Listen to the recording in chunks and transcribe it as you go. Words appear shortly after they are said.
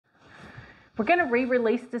We're going to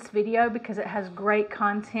re-release this video because it has great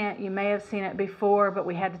content. You may have seen it before, but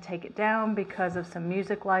we had to take it down because of some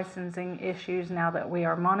music licensing issues now that we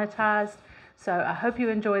are monetized. So I hope you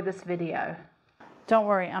enjoyed this video. Don't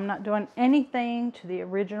worry, I'm not doing anything to the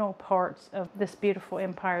original parts of this beautiful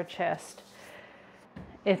Empire chest.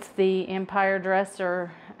 It's the Empire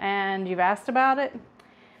dresser, and you've asked about it,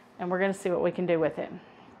 and we're going to see what we can do with it.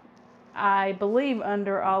 I believe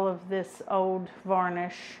under all of this old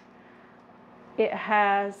varnish, it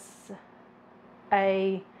has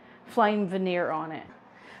a flame veneer on it,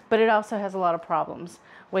 but it also has a lot of problems.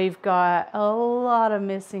 We've got a lot of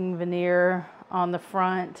missing veneer on the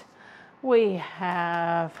front. We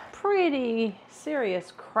have pretty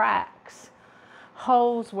serious cracks,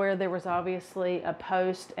 holes where there was obviously a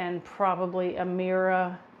post and probably a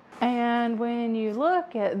mirror. And when you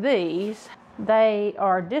look at these, they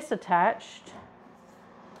are disattached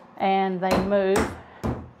and they move.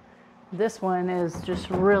 This one is just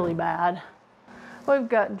really bad. We've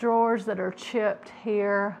got drawers that are chipped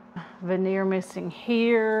here, veneer missing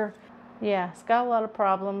here. Yeah, it's got a lot of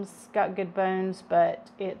problems. It's got good bones, but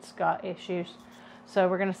it's got issues. So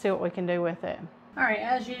we're gonna see what we can do with it. All right,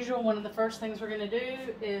 as usual, one of the first things we're gonna do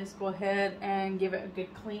is go ahead and give it a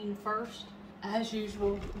good clean first. As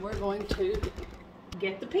usual, we're going to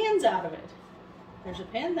get the pins out of it. There's a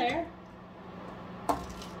pin there.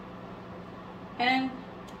 And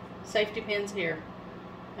safety pins here.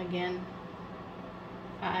 Again,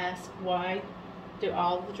 I ask, why do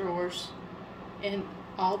all the drawers and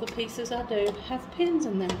all the pieces I do have pins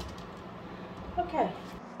in them?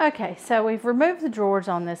 Okay, so we've removed the drawers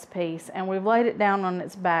on this piece and we've laid it down on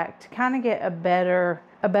its back to kind of get a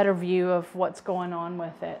better view of what's going on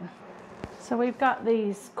with it. So we've got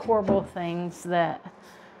these corbel things that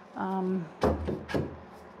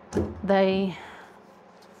they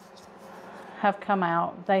have come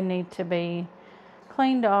out. They need to be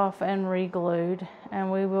cleaned off and re-glued,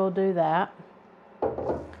 and we will do that.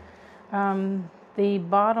 The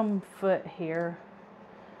bottom foot here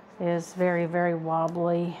is very, very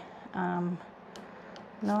wobbly.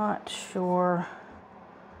 Not sure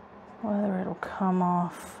whether it'll come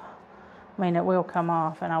off. I mean, it will come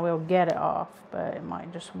off and I will get it off, but it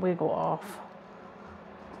might just wiggle off.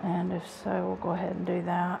 And if so, we'll go ahead and do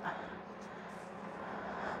that.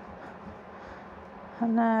 I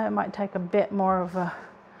know it might take a bit more of a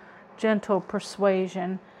gentle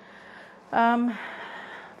persuasion.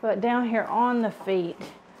 But down here on the feet,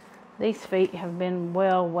 these feet have been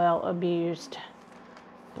well abused.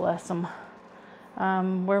 Bless them.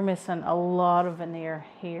 We're missing a lot of veneer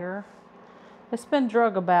here. It's been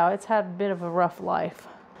drug about. It's had a bit of a rough life.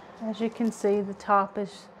 As you can see, the top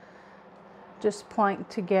is just planked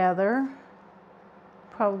together.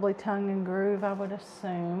 Probably tongue and groove, I would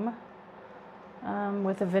assume.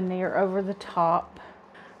 With a veneer over the top.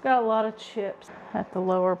 Got a lot of chips at the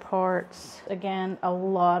lower parts. Again, a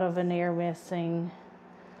lot of veneer missing.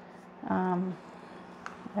 And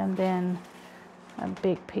then a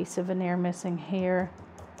big piece of veneer missing here.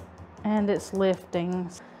 And it's lifting.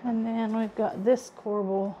 And then we've got this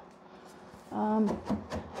corbel.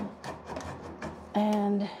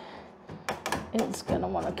 And it's gonna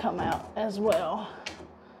want to come out as well.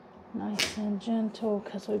 Nice and gentle,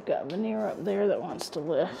 because we've got veneer up there that wants to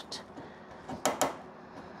lift.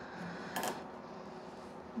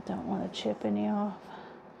 Don't want to chip any off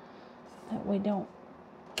that we don't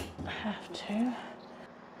have to.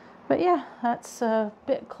 But yeah, that's a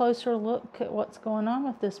bit closer look at what's going on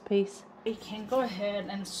with this piece. We can go ahead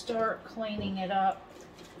and start cleaning it up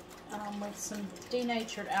with some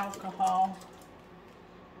denatured alcohol.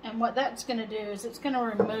 And what that's going to do is it's going to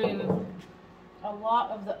remove a lot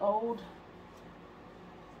of the old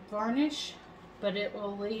varnish, but it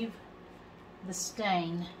will leave the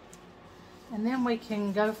stain. And then we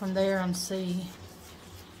can go from there and see.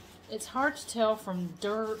 It's hard to tell from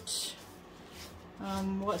dirt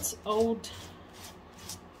what's old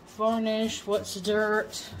varnish, what's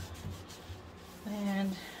dirt.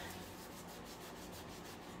 And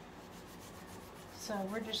so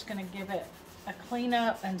we're just going to give it a clean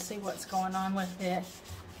up and see what's going on with it.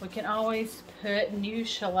 We can always put new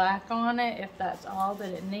shellac on it if that's all that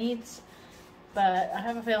it needs, but I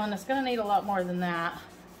have a feeling it's going to need a lot more than that.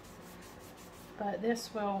 But this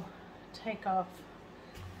will take off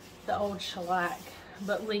the old shellac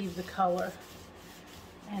but leave the color,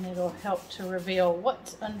 and it'll help to reveal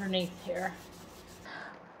what's underneath here.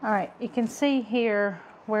 Alright, you can see here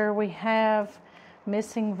where we have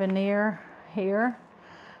missing veneer here,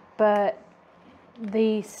 but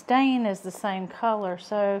the stain is the same color,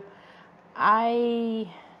 so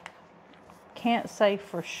I can't say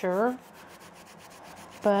for sure,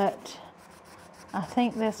 but I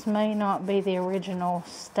think this may not be the original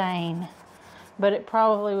stain, but it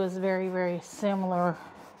probably was very, very similar,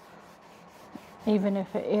 even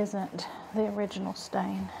if it isn't the original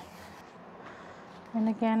stain. And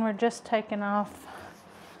again, we're just taking off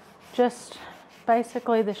just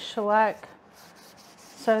basically the shellac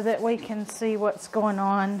so that we can see what's going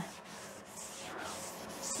on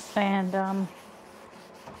and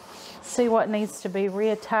see what needs to be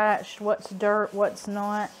reattached, what's dirt, what's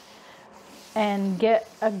not, and get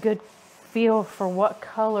a good feel for what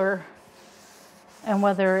color and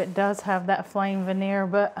whether it does have that flame veneer.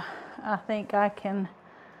 But I think I can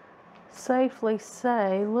safely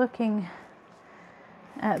say, looking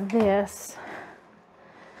at this,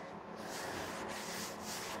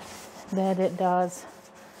 that it does.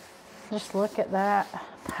 Just look at that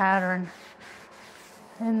pattern.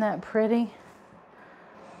 Isn't that pretty?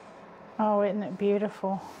 Oh, isn't it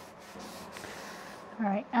beautiful? All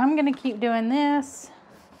right, I'm gonna keep doing this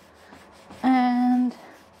and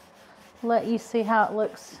let you see how it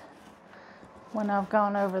looks when I've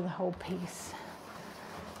gone over the whole piece.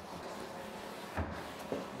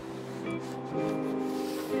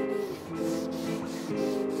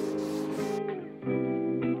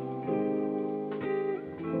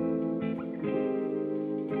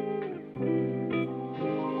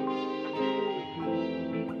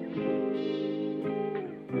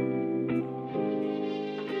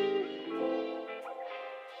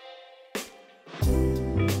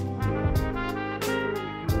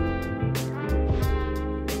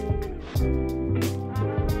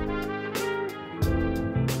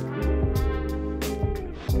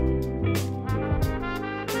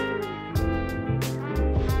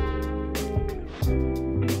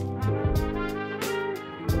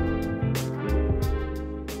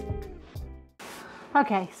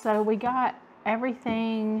 Okay, so we got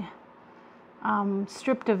everything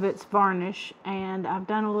stripped of its varnish, and I've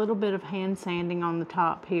done a little bit of hand sanding on the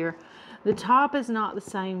top here. The top is not the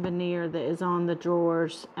same veneer that is on the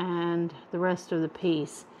drawers and the rest of the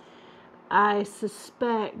piece. I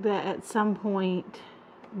suspect that at some point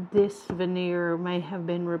this veneer may have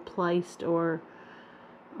been replaced or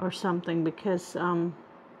something, because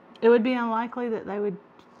it would be unlikely that they would,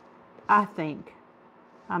 I think.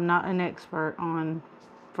 I'm not an expert on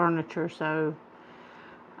furniture, so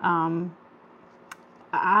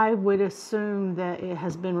I would assume that it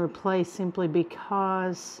has been replaced simply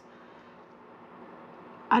because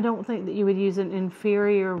I don't think that you would use an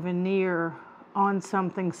inferior veneer on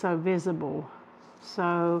something so visible.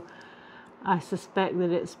 So I suspect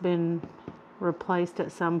that it's been replaced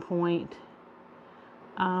at some point.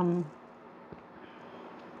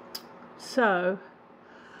 So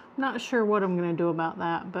not sure what I'm going to do about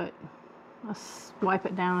that, but let's wipe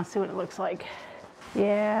it down and see what it looks like.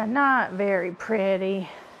 Yeah, not very pretty.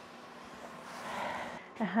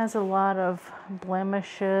 It has a lot of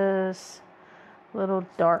blemishes, little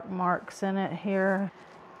dark marks in it here.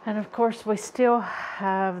 And of course we still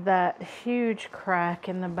have that huge crack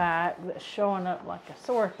in the back that's showing up like a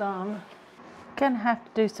sore thumb. Gonna have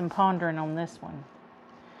to do some pondering on this one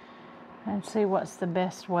and see what's the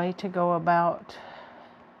best way to go about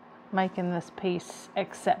making this piece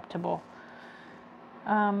acceptable.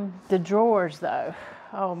 The drawers though,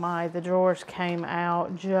 oh my, the drawers came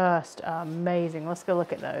out just amazing. Let's go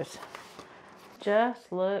look at those.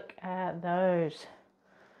 Just look at those.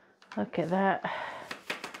 Look at that.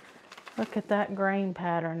 Look at that grain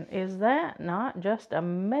pattern. Is that not just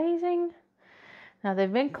amazing? Now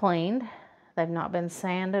they've been cleaned. They've not been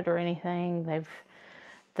sanded or anything.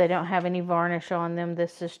 They don't have any varnish on them.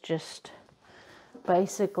 This is just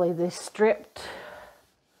basically the stripped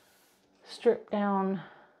down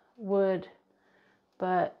wood.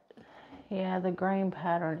 But yeah, the grain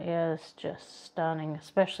pattern is just stunning,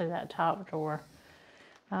 especially that top drawer.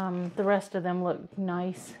 The rest of them look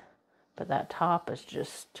nice, but that top is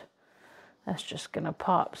just, that's just gonna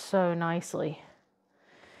pop so nicely.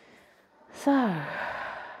 So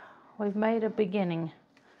we've made a beginning.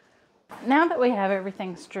 Now that we have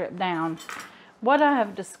everything stripped down, what I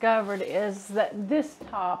have discovered is that this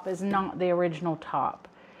top is not the original top.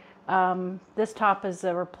 This top is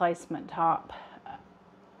a replacement top.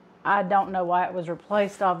 I don't know why it was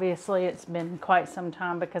replaced. Obviously, it's been quite some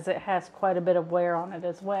time because it has quite a bit of wear on it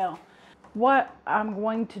as well. What I'm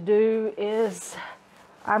going to do is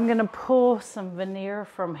I'm going to pull some veneer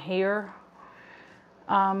from here.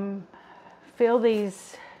 Fill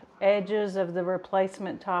these edges of the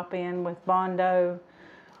replacement top in with Bondo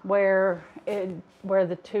where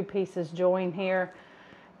the two pieces join here,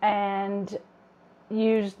 and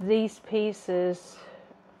use these pieces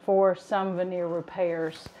for some veneer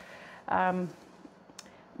repairs.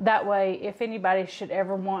 That way, if anybody should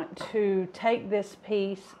ever want to take this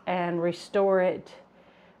piece and restore it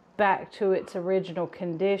back to its original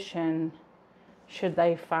condition, should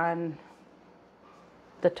they find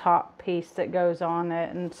the top piece that goes on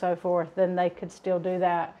it and so forth, then they could still do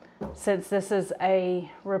that. Since this is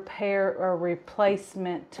a repair or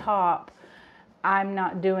replacement top, I'm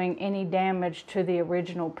not doing any damage to the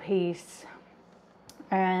original piece,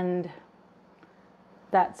 and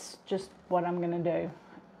that's just what I'm going to do.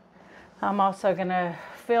 I'm also going to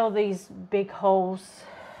fill these big holes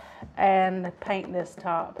and paint this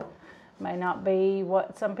top. May not be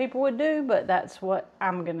what some people would do, but that's what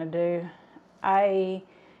I'm going to do. I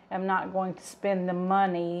am not going to spend the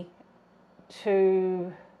money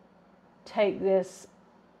to take this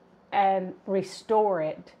and restore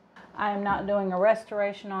it. I am not doing a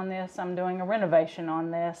restoration on this. I'm doing a renovation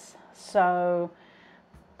on this. So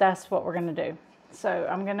that's what we're going to do. So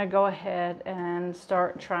I'm going to go ahead and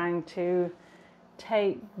start trying to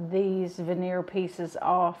take these veneer pieces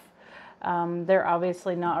off. They're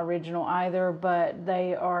obviously not original either, but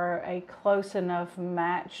they are a close enough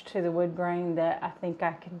match to the wood grain that I think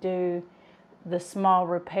I can do the small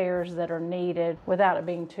repairs that are needed without it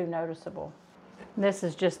being too noticeable. This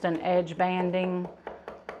is just an edge banding.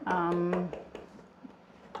 I'm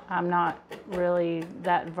not really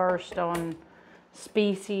that versed on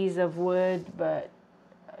species of wood, but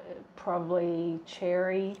probably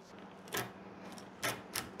cherry.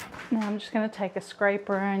 Now I'm just going to take a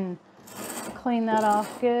scraper and clean that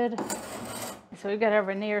off good. So we've got our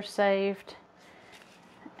veneer saved,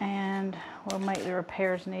 and we'll make the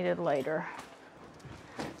repairs needed later.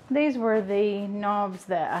 These were the knobs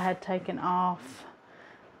that I had taken off.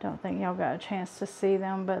 Don't think y'all got a chance to see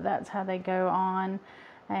them, but that's how they go on.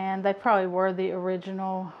 And they probably were the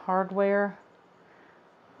original hardware,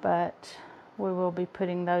 but we will be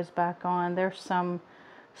putting those back on. There's some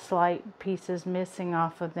slight pieces missing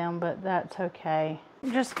off of them, but that's okay.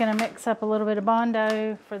 I'm just going to mix up a little bit of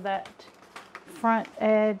Bondo for that front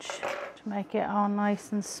edge to make it all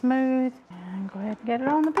nice and smooth, and go ahead and get it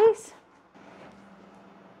on the piece.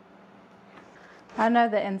 I know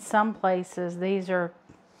that in some places these are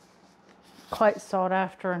quite sought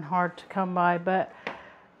after and hard to come by, but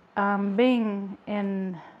being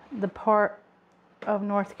in the part of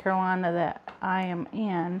North Carolina that I am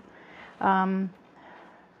in,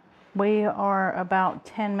 we are about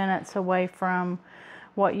 10 minutes away from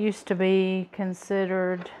what used to be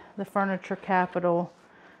considered the furniture capital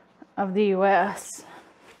of the U.S.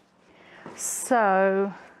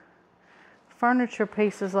 So furniture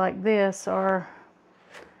pieces like this are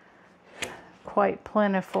quite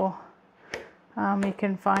plentiful. You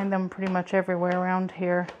can find them pretty much everywhere around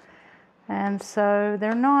here, and so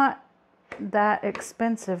they're not that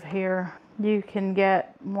expensive here. You can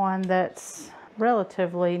get one that's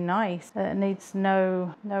relatively nice that needs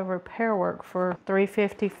no repair work for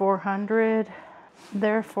 $350, $400.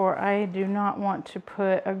 Therefore, I do not want to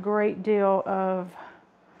put a great deal of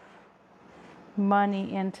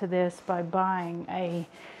money into this by buying a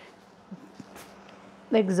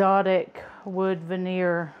exotic wood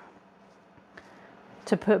veneer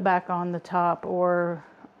to put back on the top, or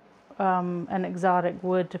an exotic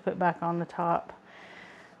wood to put back on the top.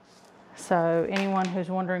 So anyone who's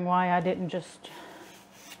wondering why I didn't just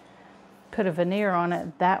put a veneer on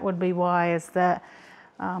it, that would be why, is that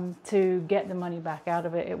to get the money back out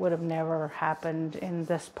of it, it would have never happened in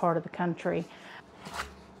this part of the country.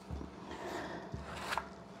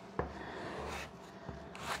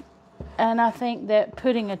 And I think that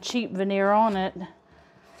putting a cheap veneer on it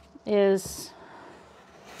is,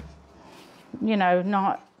 you know,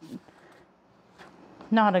 not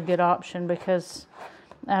a good option, because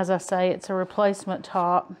as I say, it's a replacement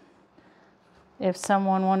top. If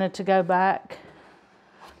someone wanted to go back,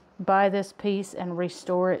 buy this piece and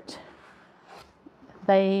restore it,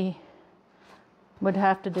 they would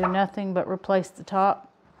have to do nothing but replace the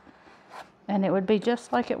top, and it would be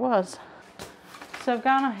just like it was. So I've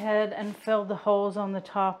gone ahead and filled the holes on the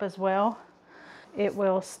top as well. It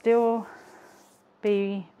will still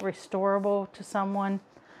be restorable to someone,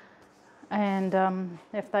 and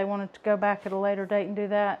if they wanted to go back at a later date and do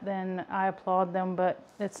that, then I applaud them, but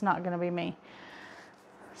it's not going to be me.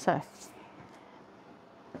 So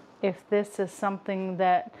if this is something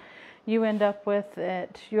that you end up with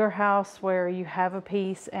at your house, where you have a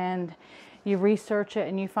piece and you research it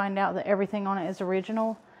and you find out that everything on it is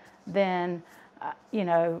original, then you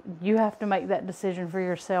know, you have to make that decision for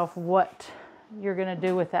yourself what you're going to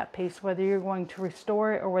do with that piece, whether you're going to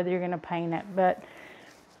restore it or whether you're going to paint it. But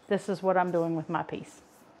this is what I'm doing with my piece.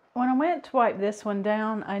 When I went to wipe this one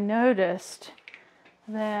down, I noticed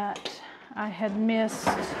that I had missed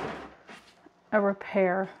a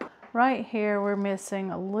repair. Right here we're missing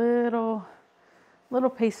a little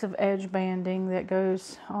piece of edge banding that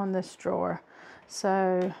goes on this drawer.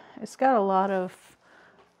 So it's got a lot of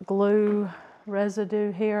glue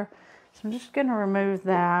residue here. So I'm just going to remove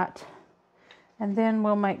that, and then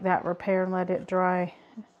we'll make that repair and let it dry,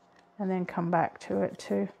 and then come back to it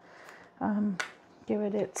to give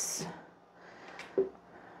it its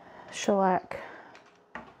shellac.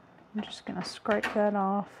 I'm just going to scrape that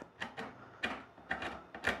off.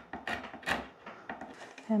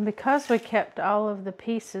 And because we kept all of the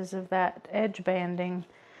pieces of that edge banding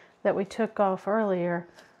that we took off earlier,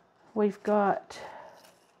 we've got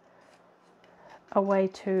a way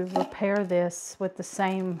to repair this with the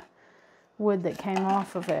same wood that came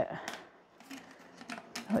off of it,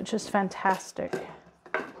 which is fantastic.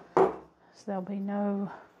 So there'll be no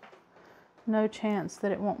chance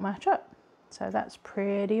that it won't match up. So that's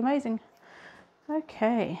pretty amazing.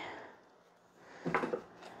 Okay,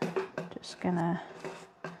 just gonna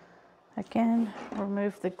again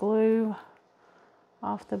remove the glue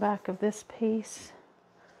off the back of this piece.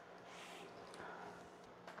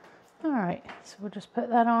 All right, so we'll just put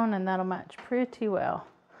that on and that'll match pretty well.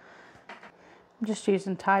 I'm just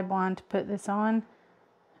using Titebond to put this on,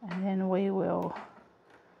 and then we will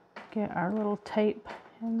get our little tape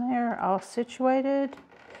in there all situated,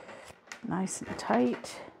 nice and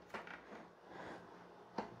tight.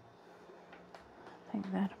 I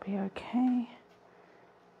think that'll be okay.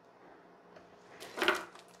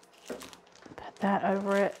 Put that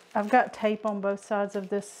over it. I've got tape on both sides of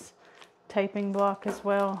this taping block as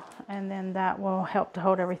well, and then that will help to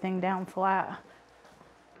hold everything down flat.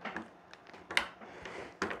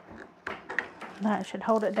 That should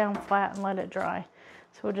hold it down flat and let it dry.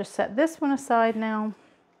 So we'll just set this one aside now.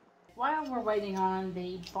 While we're waiting on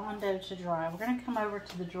the Bondo to dry, we're going to come over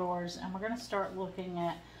to the drawers and we're going to start looking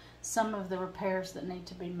at some of the repairs that need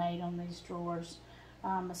to be made on these drawers,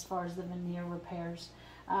 as far as the veneer repairs.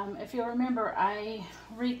 If you'll remember, I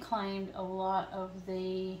reclaimed a lot of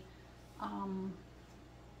the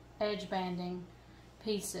edge banding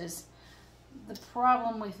pieces. The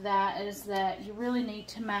problem with that is that you really need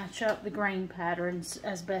to match up the grain patterns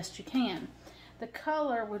as best you can. The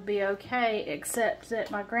color would be okay, except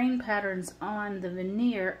that my grain patterns on the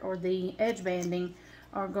veneer or the edge banding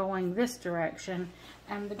are going this direction,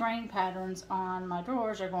 and the grain patterns on my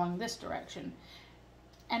drawers are going this direction.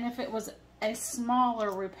 And if it was a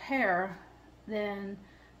smaller repair, then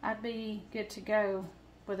I'd be good to go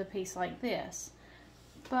with a piece like this.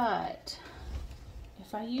 But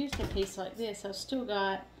if I used a piece like this, I've still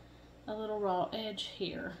got a little raw edge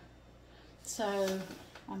here. So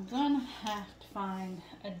I'm gonna have to find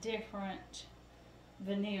a different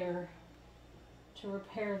veneer to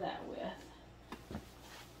repair that with.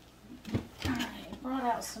 Alright, I brought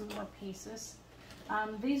out some more pieces.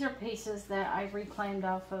 These are pieces that I reclaimed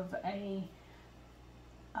off of a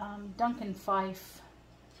Duncan Fife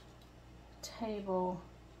table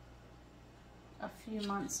a few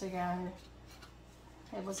months ago.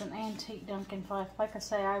 It was an antique Duncan Fife. Like I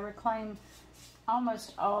say, I reclaim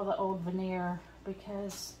almost all the old veneer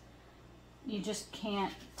because you just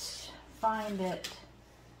can't find it,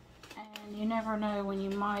 and you never know when you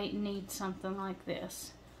might need something like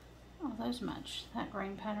this. Oh, those match. That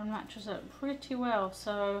grain pattern matches up pretty well,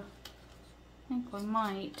 so I think we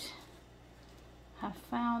might have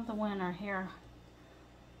found the winner here.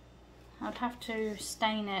 I'd have to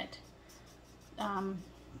stain it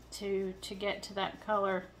to get to that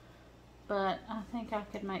color, but I think I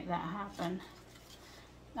could make that happen.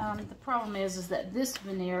 The problem is that this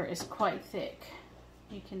veneer is quite thick.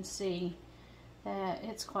 You can see that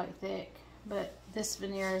it's quite thick, but this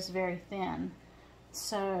veneer is very thin.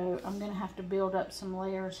 So I'm going to have to build up some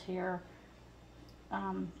layers here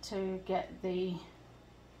to get to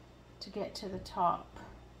the top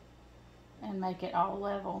and make it all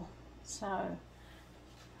level. So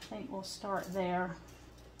I think we'll start there.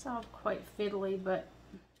 It's all quite fiddly, but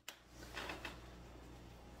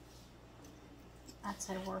I'd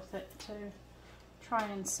say worth it to try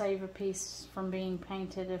and save a piece from being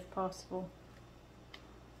painted if possible.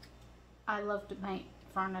 I love to paint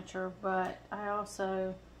furniture, but I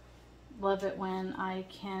also love it when I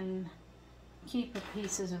can keep a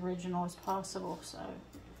piece as original as possible. So,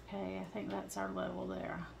 okay, I think that's our level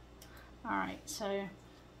there. Alright, so I'm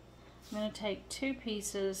going to take two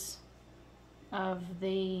pieces of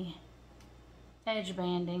the edge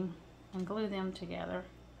banding and glue them together,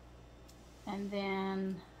 and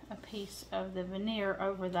then a piece of the veneer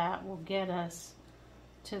over that will get us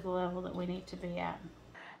to the level that we need to be at.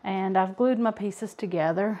 And I've glued my pieces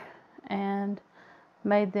together and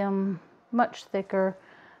made them much thicker,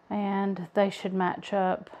 and they should match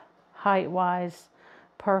up height-wise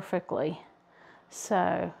perfectly.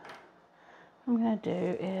 So what I'm going to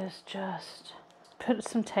do is just put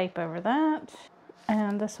some tape over that,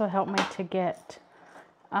 and this will help me to get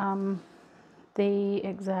the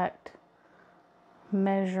exact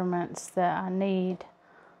measurements that I need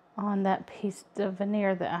on that piece of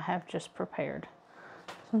veneer that I have just prepared.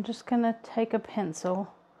 So I'm just going to take a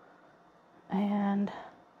pencil and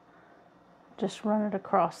just run it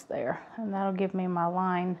across there, and that'll give me my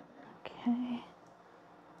line. Okay,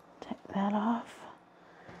 take that off.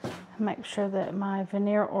 Make sure that my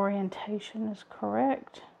veneer orientation is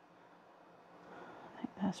correct. I think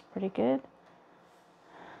that's pretty good.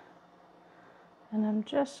 And I'm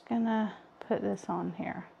just gonna put this on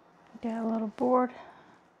here. Get a little board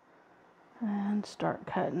and start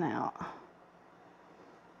cutting out.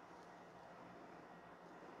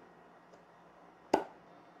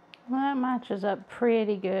 Well, that matches up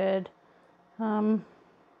pretty good.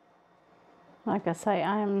 Like I say,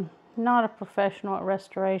 I am not a professional at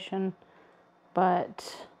restoration,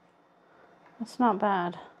 but it's not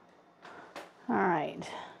bad. All right,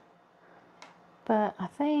 but I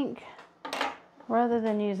think rather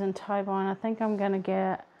than using Tybond, I think I'm gonna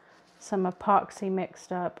get some epoxy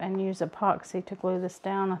mixed up and use epoxy to glue this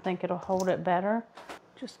down. I think it'll hold it better.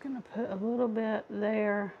 Just gonna put a little bit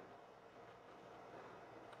there.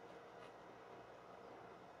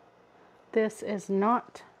 This is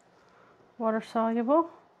not water soluble,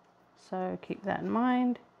 so keep that in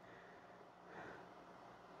mind.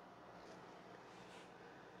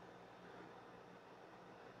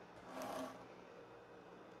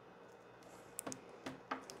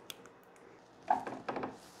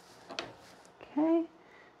 Okay,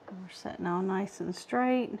 we're sitting all nice and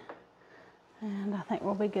straight, and I think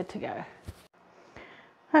we'll be good to go.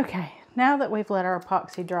 Okay, now that we've let our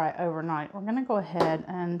epoxy dry overnight, we're going to go ahead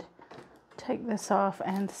and take this off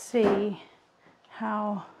and see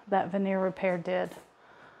how that veneer repair did.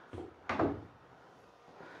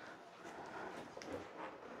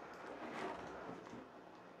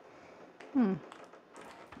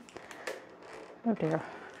 Oh dear.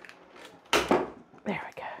 There we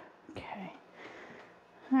go. Okay.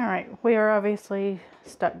 All right, we are obviously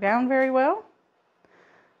stuck down very well.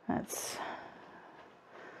 That's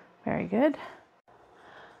very good.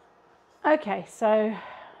 Okay, so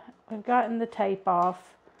we've gotten the tape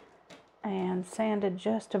off and sanded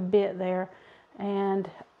just a bit there, and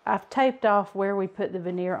I've taped off where we put the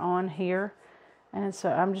veneer on here, and so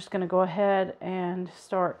I'm just going to go ahead and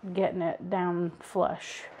start getting it down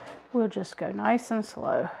flush. We'll just go nice and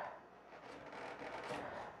slow.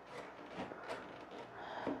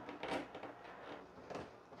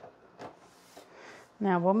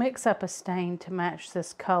 Now we'll mix up a stain to match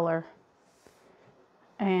this color,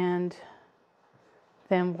 and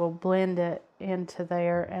then we'll blend it into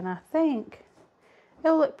there, and I think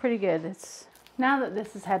it'll look pretty good. Now that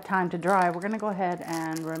this has had time to dry, we're going to go ahead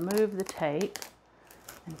and remove the tape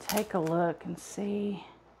and take a look and see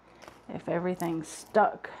if everything's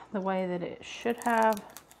stuck the way that it should have.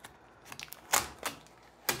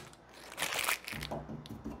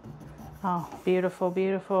 Oh, beautiful,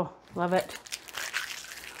 beautiful. Love it.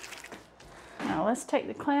 Now let's take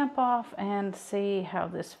the clamp off and see how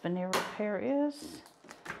this veneer repair is.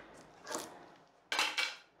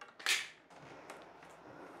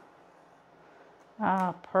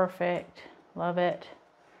 Ah, perfect. Love it.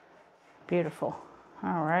 Beautiful.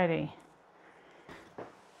 Alrighty.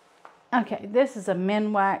 Okay, this is a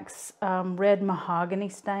Minwax red mahogany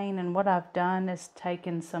stain, and what I've done is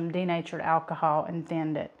taken some denatured alcohol and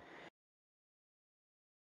thinned it.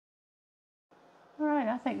 Alright,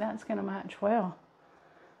 I think that's going to match well.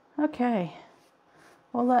 Okay,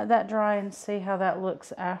 we'll let that dry and see how that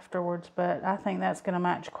looks afterwards, but I think that's going to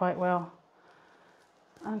match quite well.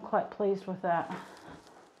 I'm quite pleased with that.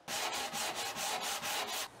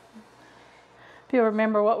 If you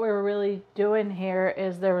remember, what we were really doing here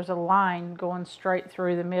is there was a line going straight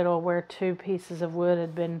through the middle where two pieces of wood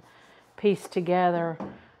had been pieced together.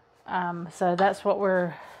 So that's what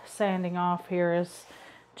we're sanding off here, is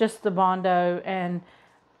just the Bondo, and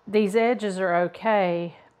these edges are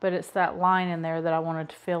okay, but it's that line in there that I wanted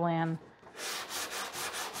to fill in.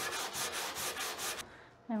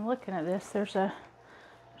 And looking at this, there's a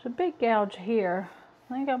big gouge here.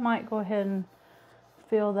 I think I might go ahead and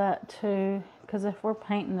fill that too, because if we're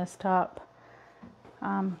painting this top,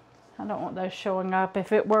 I don't want those showing up.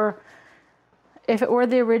 If it were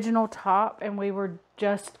the original top and we were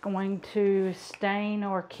just going to stain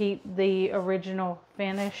or keep the original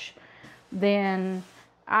finish, then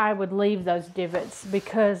I would leave those divots,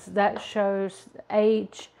 because that shows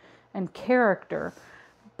age and character.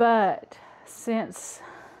 But since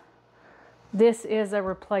this is a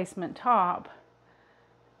replacement top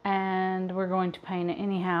and we're going to paint it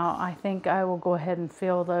anyhow, I think I will go ahead and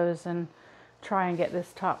fill those and try and get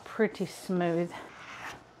this top pretty smooth.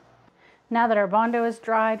 Now that our Bondo is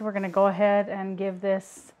dried, we're going to go ahead and give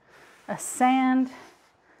this a sand.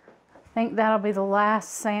 I think that'll be the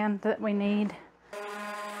last sand that we need.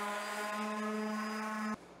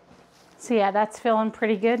 So yeah, that's feeling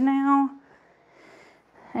pretty good now.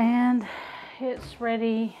 And it's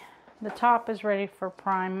ready. The top is ready for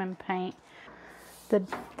prime and paint.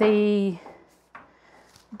 The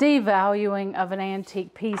devaluing of an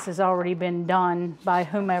antique piece has already been done by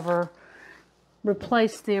whomever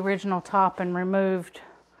replaced the original top and removed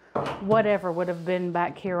whatever would have been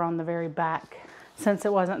back here on the very back. Since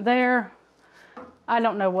it wasn't there, I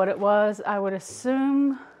don't know what it was. I would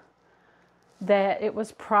assume that it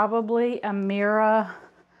was probably a mirror,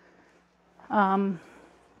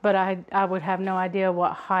 but I would have no idea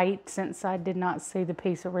what height since I did not see the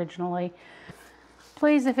piece originally.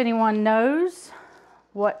 Please, if anyone knows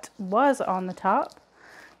what was on the top,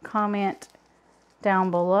 comment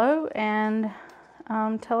down below and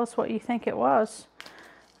tell us what you think it was.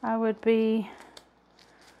 I would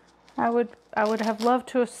have loved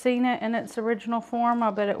to have seen it in its original form.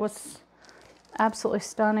 I bet it was absolutely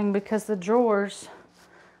stunning because the drawers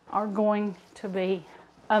are going to be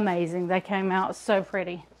amazing. They came out so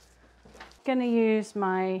pretty. Gonna use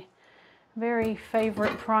my very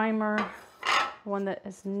favorite primer, one that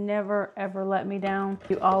has never ever let me down.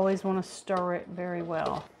 You always want to stir it very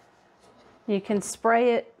well. You can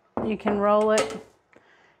spray it, you can roll it,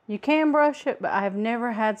 you can brush it, but I have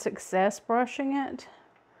never had success brushing it.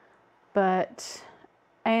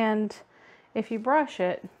 And if you brush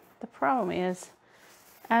it, the problem is,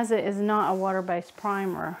 as it is not a water-based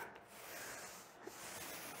primer,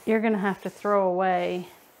 you're gonna have to throw away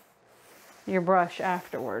your brush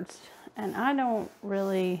afterwards. And I don't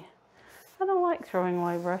like throwing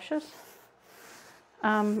away brushes.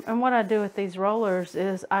 And what I do with these rollers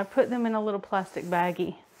is I put them in a little plastic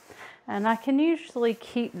baggie, and I can usually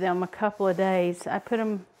keep them a couple of days. I've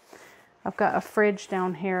got a fridge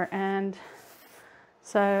down here, and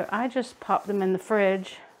so I just pop them in the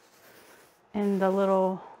fridge in the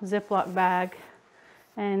little Ziploc bag,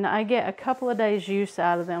 and I get a couple of days use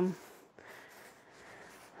out of them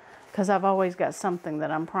because I've always got something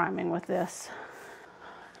that I'm priming with this.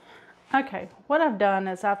 Okay, what I've done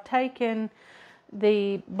is I've taken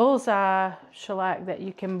the bullseye shellac that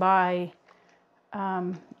you can buy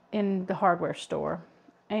in the hardware store,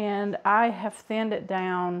 and I have thinned it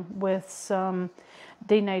down with some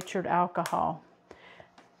denatured alcohol.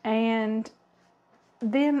 And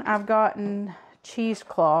then I've gotten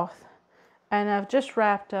cheesecloth, and I've just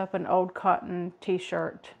wrapped up an old cotton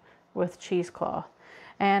t-shirt with cheesecloth.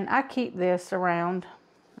 And I keep this around,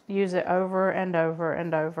 use it over and over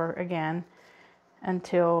and over again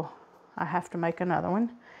until I have to make another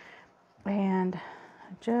one. And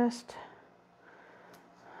just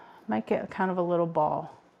make it kind of a little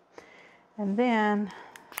ball. And then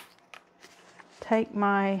take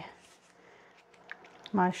my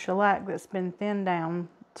shellac that's been thinned down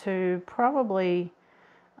to probably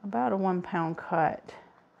about a 1 pound cut.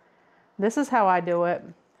 This is how I do it.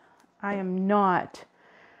 I am not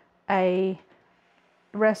a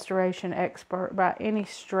restoration expert by any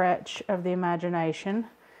stretch of the imagination.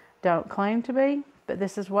 Don't claim to be, but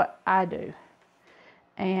this is what I do.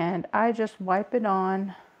 And I just wipe it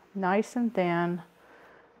on nice and thin.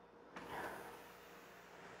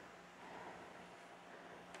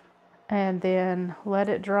 And then let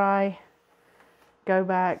it dry. Go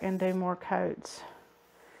back and do more coats.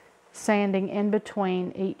 Sanding in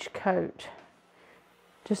between each coat.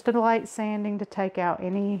 Just a light sanding to take out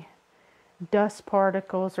any dust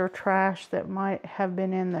particles or trash that might have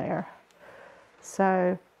been in there.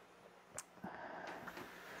 So,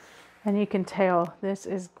 and you can tell this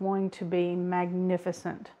is going to be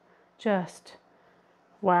magnificent. Just,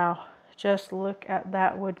 wow. Just look at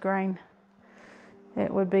that wood grain.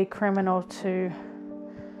 It would be criminal to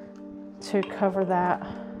cover that.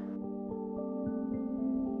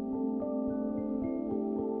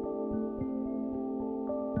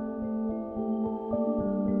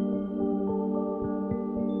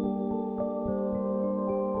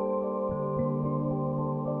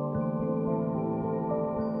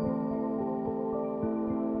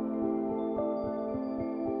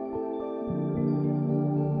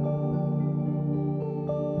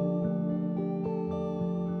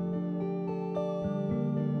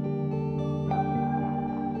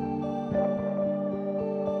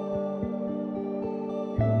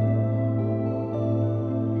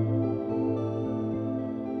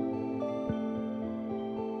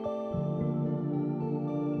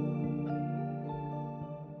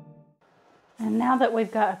 now that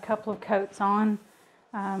we've got a couple of coats on,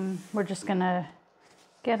 we're just gonna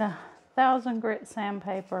get 1000 grit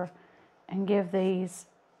sandpaper and give these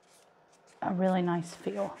a really nice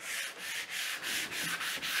feel.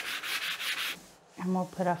 And we'll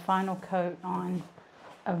put a final coat on,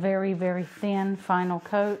 a very, very thin final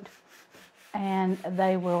coat, and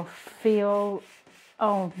they will feel,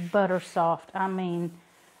 oh, butter soft. I mean,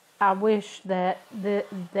 I wish that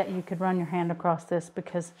you could run your hand across this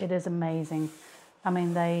because it is amazing. I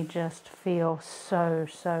mean, they just feel so,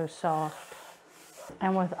 so soft.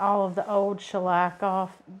 And with all of the old shellac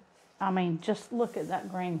off, I mean, just look at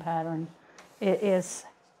that grain pattern. It is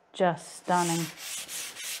just stunning.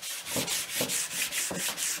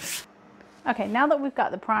 Okay, now that we've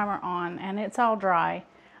got the primer on and it's all dry,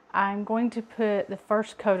 I'm going to put the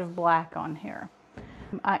first coat of black on here.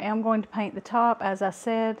 I am going to paint the top. As I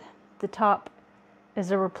said, the top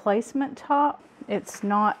is a replacement top. It's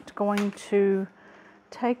not going to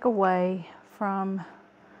take away from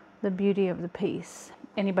the beauty of the piece.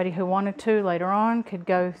 Anybody who wanted to later on could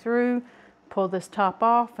go through, pull this top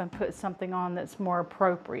off and put something on that's more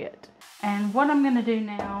appropriate. And what I'm going to do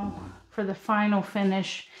now for the final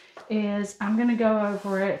finish is I'm going to go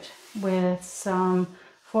over it with some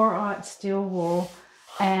 4/0 steel wool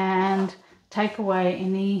and take away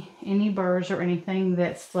any burrs or anything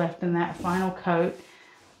that's left in that final coat,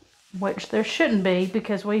 which there shouldn't be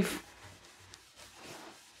because we've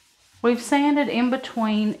sanded in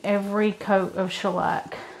between every coat of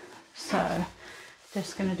shellac. So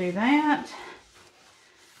just going to do that,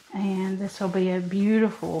 and this will be a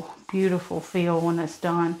beautiful, beautiful feel when it's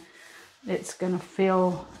done. It's going to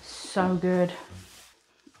feel so good.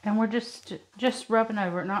 And we're just rubbing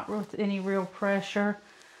over it, not with any real pressure.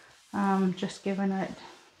 Just giving it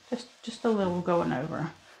just a little going over.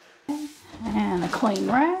 And a clean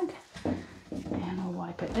rag, and I'll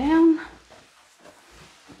wipe it down.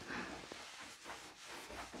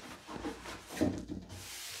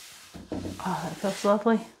 Oh, that feels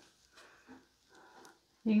lovely.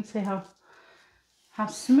 You can see how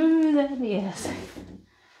smooth that is.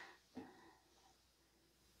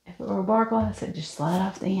 If it were a bar glass, it'd just slide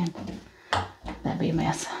off the end. That'd be a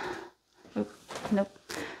mess. Oop, nope.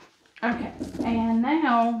 Okay, and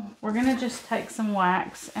now we're gonna just take some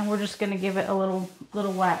wax and we're just gonna give it a little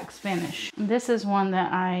wax finish. This is one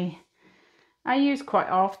that I use quite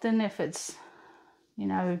often if it's, you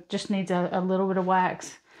know, just needs a little bit of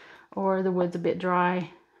wax or the wood's a bit dry.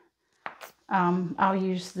 I'll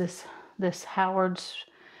use this Howard's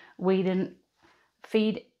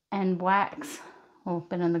Feed and Wax. Oh,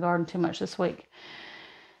 been in the garden too much this week.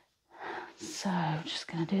 So just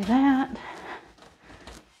gonna do that.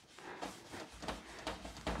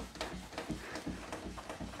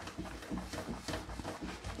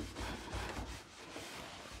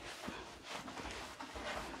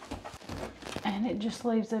 And it just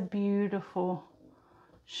leaves a beautiful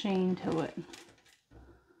sheen to it.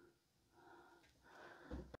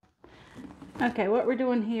 Okay, what we're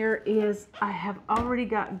doing here is I have already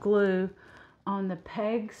got glue on the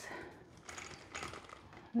pegs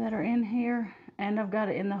that are in here, and I've got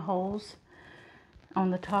it in the holes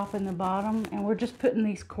on the top and the bottom, and we're just putting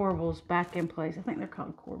these corbels back in place. I think they're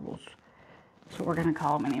called corbels. That's what we're gonna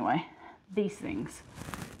call them anyway. These things.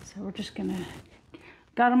 So we're just gonna,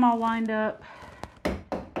 got them all lined up.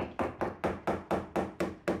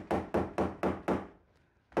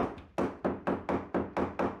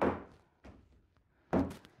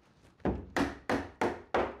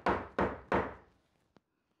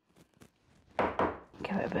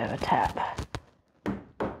 Give it a bit of a tap.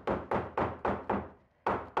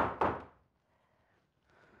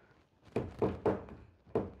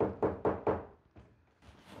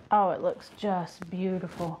 Oh, it looks just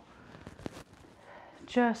beautiful.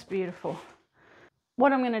 Just beautiful.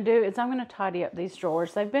 What I'm going to do is I'm going to tidy up these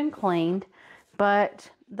drawers. They've been cleaned, but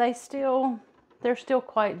they're still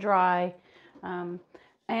quite dry. And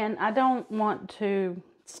I don't want to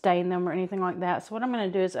stain them or anything like that. So what I'm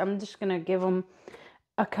going to do is I'm just going to give them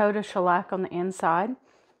a coat of shellac on the inside,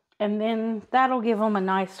 and then that'll give them a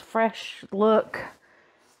nice fresh look.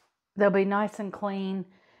 They'll be nice and clean,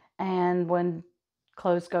 and when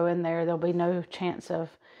clothes go in there, there'll be no chance of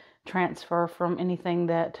transfer from anything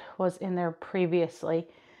that was in there previously.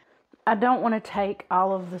 I don't want to take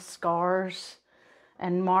all of the scars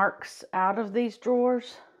and marks out of these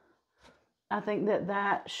drawers. I think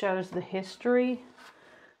that shows the history,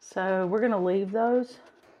 so we're going to leave those.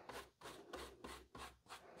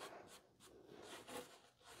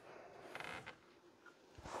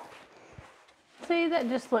 See, that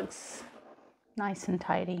just looks nice and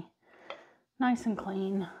tidy, nice and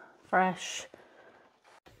clean, fresh.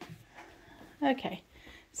 Okay,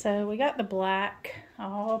 so we got the black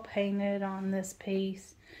all painted on this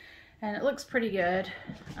piece, and it looks pretty good.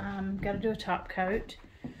 Got to do a top coat,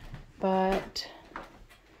 but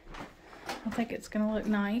I think it's going to look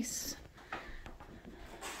nice.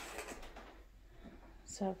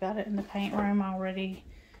 So I've got it in the paint room all ready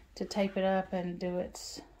to tape it up and do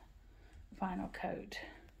its final coat.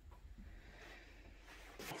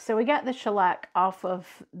 So we got the shellac off of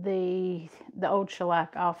the old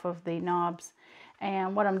shellac off of the knobs,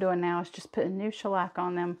 and what I'm doing now is just putting new shellac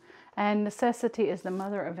on them. And necessity is the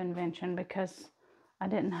mother of invention, because I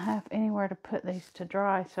didn't have anywhere to put these to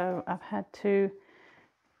dry, so I've had to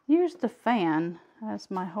use the fan as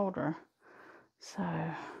my holder. So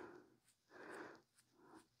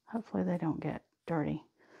hopefully they don't get dirty.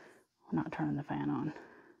 I'm not turning the fan on.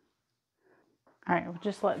 All right, we'll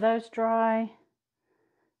just let those dry,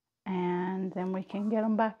 and then we can get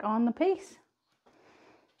them back on the piece.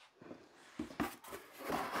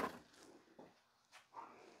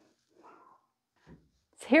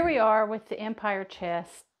 So here we are with the Empire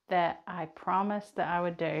chest that I promised that I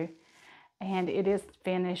would do, and it is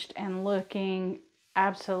finished and looking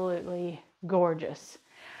absolutely gorgeous.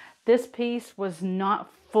 This piece was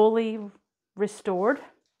not fully restored.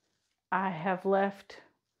 I have left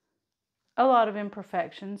a lot of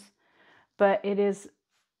imperfections, but it is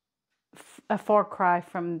a far cry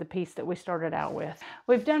from the piece that we started out with.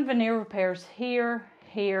 We've done veneer repairs here,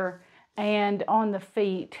 and on the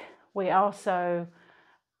feet. We also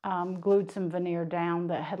glued some veneer down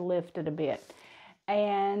that had lifted a bit.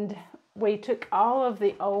 And we took all of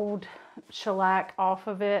the old shellac off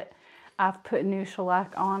of it. I've put new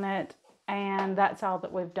shellac on it, and that's all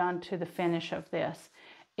that we've done to the finish of this.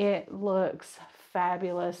 It looks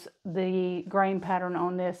fabulous. The grain pattern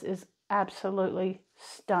on this is absolutely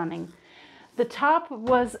stunning. The top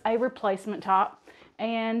was a replacement top,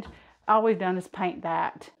 and all we've done is paint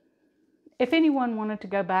that. If anyone wanted to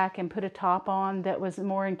go back and put a top on that was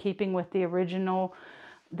more in keeping with the original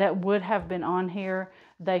that would have been on here,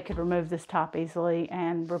 they could remove this top easily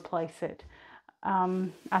and replace it.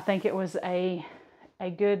 I think it was a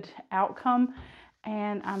good outcome,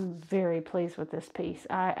 and I'm very pleased with this piece.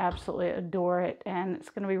 I absolutely adore it, and it's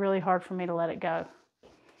going to be really hard for me to let it go.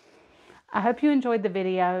 I hope you enjoyed the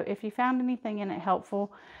video. If you found anything in it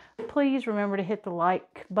helpful, please remember to hit the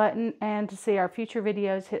like button, and to see our future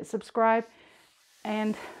videos, hit subscribe,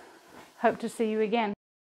 and hope to see you again.